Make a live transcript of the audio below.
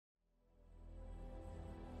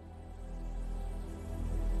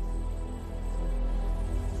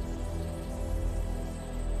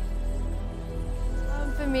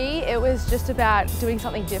it was just about doing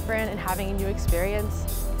something different and having a new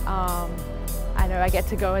experience. I know I get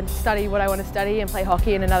to go and study what I want to study and play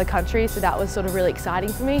hockey in another country, so that was sort of really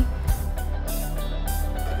exciting for me.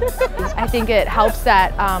 I think it helps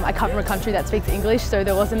that I come from a country that speaks English, so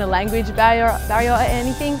there wasn't a language barrier or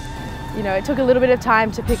anything. You know, it took a little bit of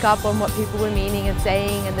time to pick up on what people were meaning and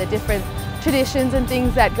saying and the different traditions and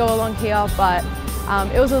things that go along here, but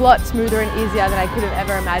it was a lot smoother and easier than I could have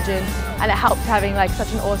ever imagined, and it helped having like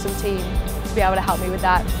such an awesome team to be able to help me with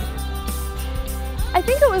that. I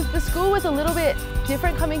think the school was a little bit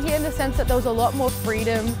different coming here in the sense that there was a lot more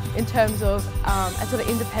freedom in terms of a sort of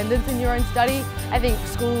independence in your own study. I think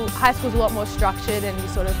high school is a lot more structured and you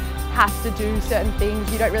sort of have to do certain things.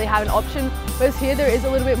 You don't really have an option, whereas here there is a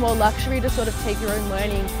little bit more luxury to sort of take your own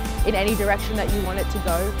learning in any direction that you want it to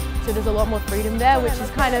go. So there's a lot more freedom there, which is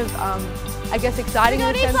kind of, I guess, exciting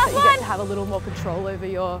in the sense that you get to have a little more control over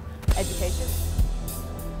your education.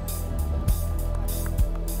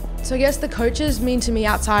 So I guess the coaches mean to me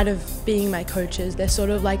outside of being my coaches. They're sort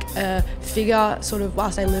of like a figure, sort of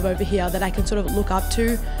whilst I live over here, that I can sort of look up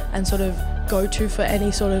to and sort of go to for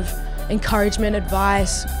any sort of encouragement,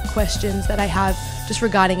 advice, questions that I have just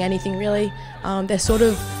regarding anything really. They're sort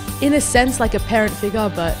of, in a sense, like a parent figure,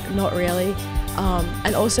 but not really.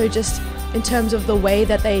 And also just in terms of the way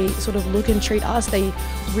that they sort of look and treat us, they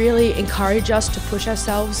really encourage us to push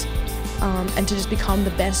ourselves and to just become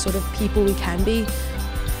the best sort of people we can be.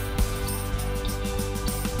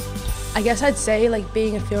 I guess I'd say like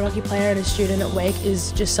being a field hockey player and a student at Wake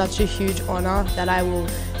is just such a huge honour that I will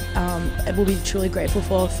be truly grateful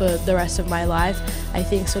for the rest of my life. I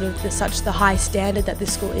think sort of such the high standard that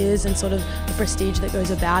this school is and sort of the prestige that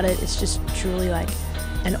goes about it, it's just truly like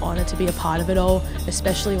an honour to be a part of it all,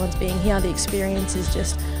 especially once being here. The experience is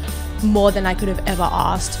just more than I could have ever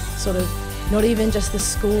asked, sort of not even just the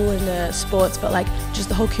school and the sports, but like just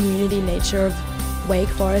the whole community nature of Wake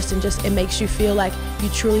Forest, and just it makes you feel like you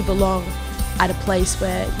truly belong at a place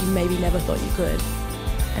where you maybe never thought you could.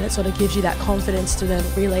 And it sort of gives you that confidence to then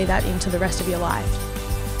relay that into the rest of your life.